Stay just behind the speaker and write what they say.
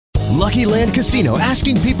Lucky Land Casino,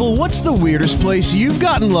 asking people, what's the weirdest place you've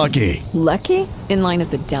gotten lucky? Lucky? In line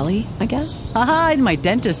at the deli, I guess? Aha, in my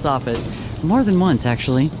dentist's office. More than once,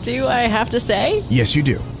 actually. Do I have to say? Yes, you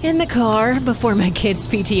do. In the car before my kids'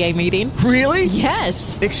 PTA meeting. Really?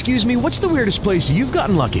 Yes. Excuse me, what's the weirdest place you've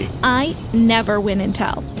gotten lucky? I never win and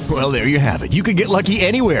tell. Well, there you have it. You can get lucky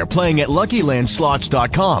anywhere, playing at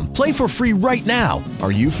LuckyLandSlots.com. Play for free right now.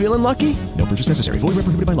 Are you feeling lucky? No purchase necessary. Void where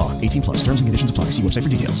prohibited by law. 18 plus. Terms and conditions apply. See website for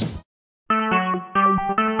details.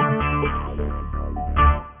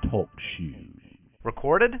 Talk shoes.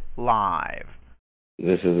 Recorded live.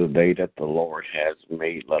 This is a day that the Lord has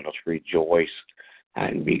made. Let us rejoice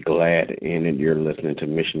and be glad in it. You're listening to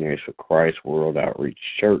Missionaries for Christ World Outreach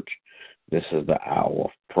Church. This is the hour of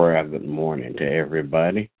prayer. Good morning to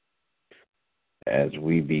everybody. As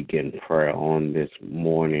we begin prayer on this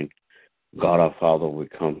morning, God our Father, we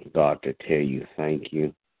come to God to tell you thank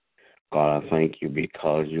you. God, I thank you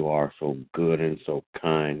because you are so good and so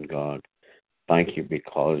kind, God. Thank you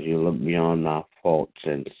because you looked beyond our faults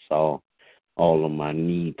and saw all of my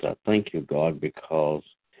needs. I thank you, God, because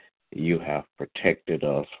you have protected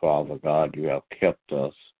us, Father God. You have kept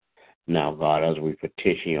us. Now, God, as we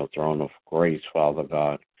petition your throne of grace, Father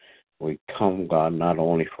God, we come, God, not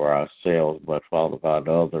only for ourselves, but, Father God,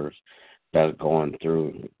 others that are going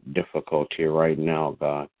through difficulty right now,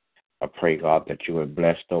 God. I pray, God, that you would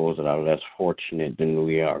bless those that are less fortunate than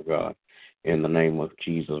we are, God. In the name of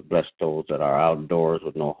Jesus, bless those that are outdoors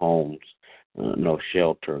with no homes, no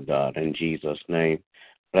shelter, God, in Jesus' name.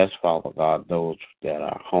 Bless, Father God, those that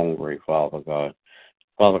are hungry, Father God.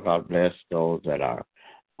 Father God, bless those that are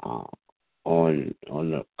on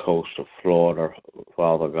the coast of Florida,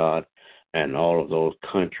 Father God, and all of those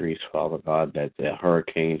countries, Father God, that the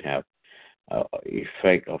hurricane have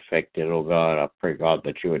affected, oh God. I pray, God,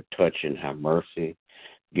 that you would touch and have mercy.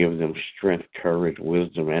 Give them strength, courage,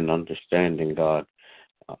 wisdom, and understanding, God.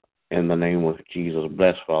 In the name of Jesus,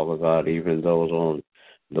 bless, Father God, even those on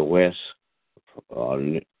the west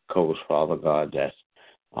coast, Father God, that's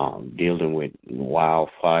dealing with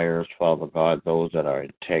wildfires, Father God, those that are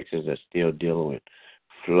in Texas that still dealing with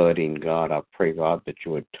flooding, God. I pray, God, that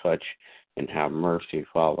you would touch and have mercy,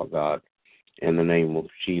 Father God, in the name of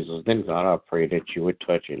Jesus. Then, God, I pray that you would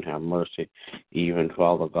touch and have mercy, even,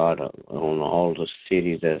 Father God, on all the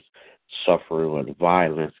cities that's suffering with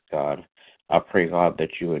violence, God. I pray, God,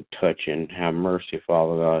 that you would touch and have mercy,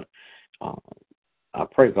 Father God. I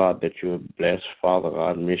pray, God, that you would bless, Father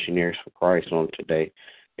God, Missionaries for Christ on today.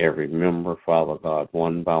 Every member, Father God,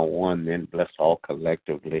 one by one, then bless all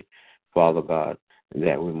collectively, Father God,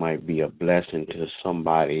 that we might be a blessing to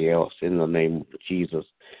somebody else in the name of Jesus.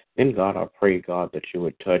 Then, God, I pray, God, that you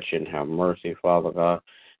would touch and have mercy, Father God.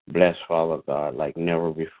 Bless, Father God, like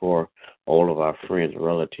never before, all of our friends,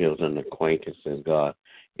 relatives, and acquaintances, God.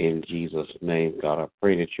 In Jesus' name, God, I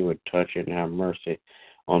pray that you would touch and have mercy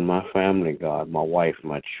on my family, God, my wife,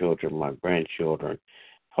 my children, my grandchildren.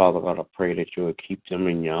 Father God, I pray that you would keep them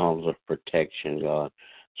in your arms of protection, God,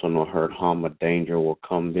 so no hurt, harm, or danger will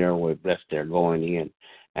come their way. Bless their going in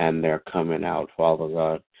and their coming out, Father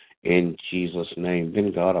God, in Jesus' name.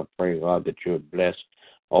 Then, God, I pray, God, that you would bless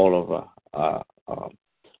all of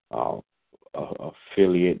our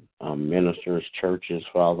affiliate ministers, churches,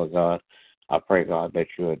 Father God. I pray, God, that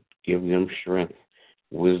you would give them strength,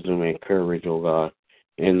 wisdom, and courage, oh God,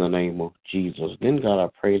 in the name of Jesus. Then, God, I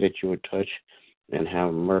pray that you would touch and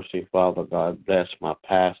have mercy, Father God. Bless my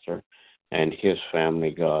pastor and his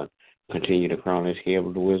family, God. Continue to crown his head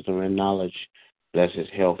with wisdom and knowledge. Bless his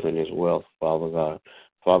health and his wealth, Father God.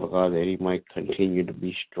 Father God, that he might continue to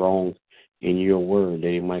be strong in your word,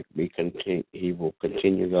 that he will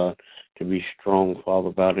continue, God, to be strong,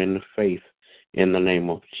 Father God, in the faith. In the name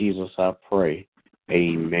of Jesus, I pray.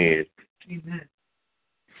 Amen. Amen.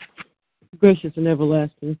 Gracious and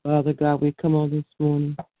everlasting Father God, we come on this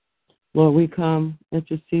morning. Lord, we come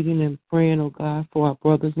interceding and praying, oh God, for our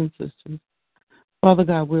brothers and sisters. Father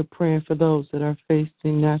God, we're praying for those that are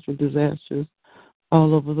facing natural disasters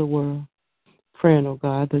all over the world. Praying, oh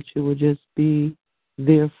God, that you would just be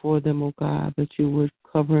there for them, oh God, that you would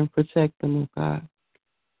cover and protect them, oh God.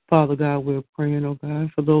 Father God, we're praying, oh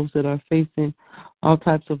God, for those that are facing all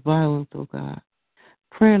types of violence, oh God.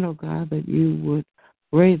 Praying, oh God, that you would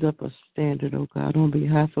raise up a standard, oh God, on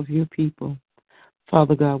behalf of your people.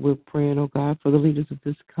 Father God, we're praying, oh God, for the leaders of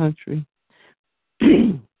this country.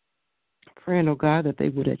 Praying, oh God, that they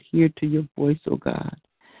would adhere to your voice, oh God.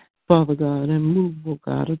 Father God, and move, oh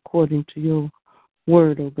God, according to your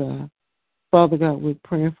word, oh God. Father God, we're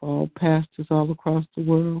praying for all pastors all across the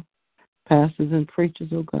world. Pastors and preachers,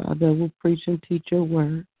 oh God, that will preach and teach your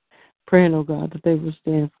word. Praying, oh God, that they will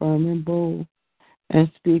stand firm and bold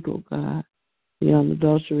and speak, O God, the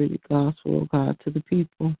unadulterated gospel, O God, to the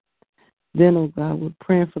people. Then, O God, we're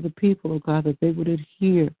praying for the people, O God, that they would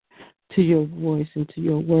adhere to your voice and to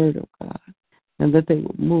your word, O God, and that they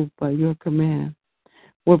would move by your command.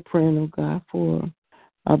 We're praying, O God, for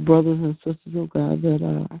our brothers and sisters, O God, that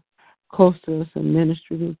are close to us in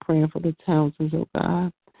ministry. We're praying for the Townsends, O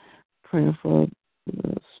God, praying for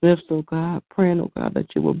the Smiths, O God, praying, O God,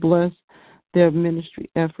 that you will bless their ministry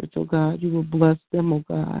efforts, O God. You will bless them, O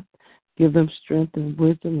God. Give them strength and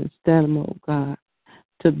wisdom and stamina, O God,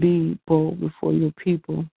 to be bold before your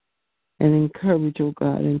people and encourage, O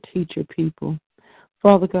God, and teach your people.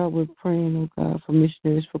 Father God, we're praying, O God, for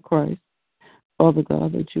missionaries for Christ. Father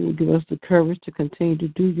God, that you will give us the courage to continue to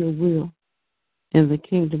do your will in the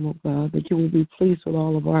kingdom, O God, that you will be pleased with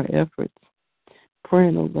all of our efforts.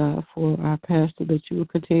 Praying, O God, for our pastor, that you will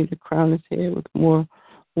continue to crown his head with more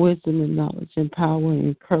wisdom and knowledge and power and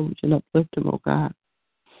encourage and uplift him, O God.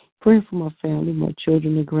 Praying for my family, my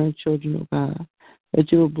children and grandchildren, O God,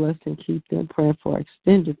 that you will bless and keep them. Praying for our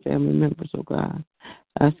extended family members, O God.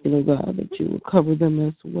 Asking, O God, that you will cover them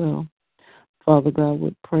as well. Father God,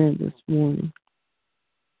 we're praying this morning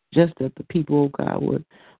just that the people, O God, would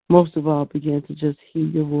most of all begin to just hear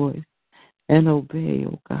your voice and obey,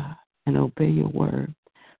 O God, and obey your word.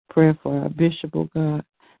 Praying for our bishop, O God,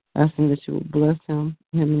 asking that you will bless him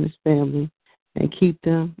and his family, and keep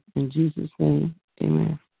them in Jesus' name.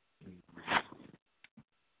 Amen.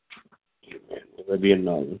 Will there be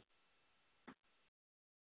another?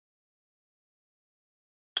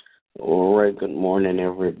 All right, good morning,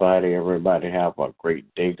 everybody. Everybody have a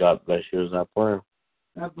great day. God bless you as I pray.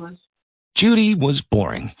 God bless you. Judy was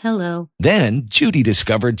boring. Hello. Then Judy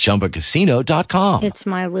discovered ChumbaCasino.com. It's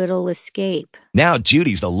my little escape. Now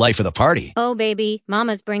Judy's the life of the party. Oh, baby,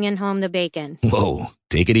 mama's bringing home the bacon. Whoa,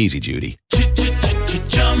 take it easy, Judy.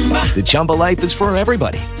 The Chumba life is for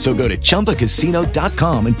everybody. So go to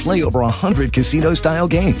ChumbaCasino.com and play over 100 casino-style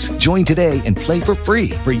games. Join today and play for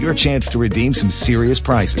free for your chance to redeem some serious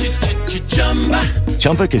prizes.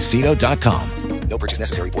 ChumbaCasino.com. No purchase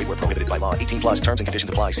necessary. Void where prohibited by law. 18+ terms and conditions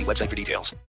apply. See website for details.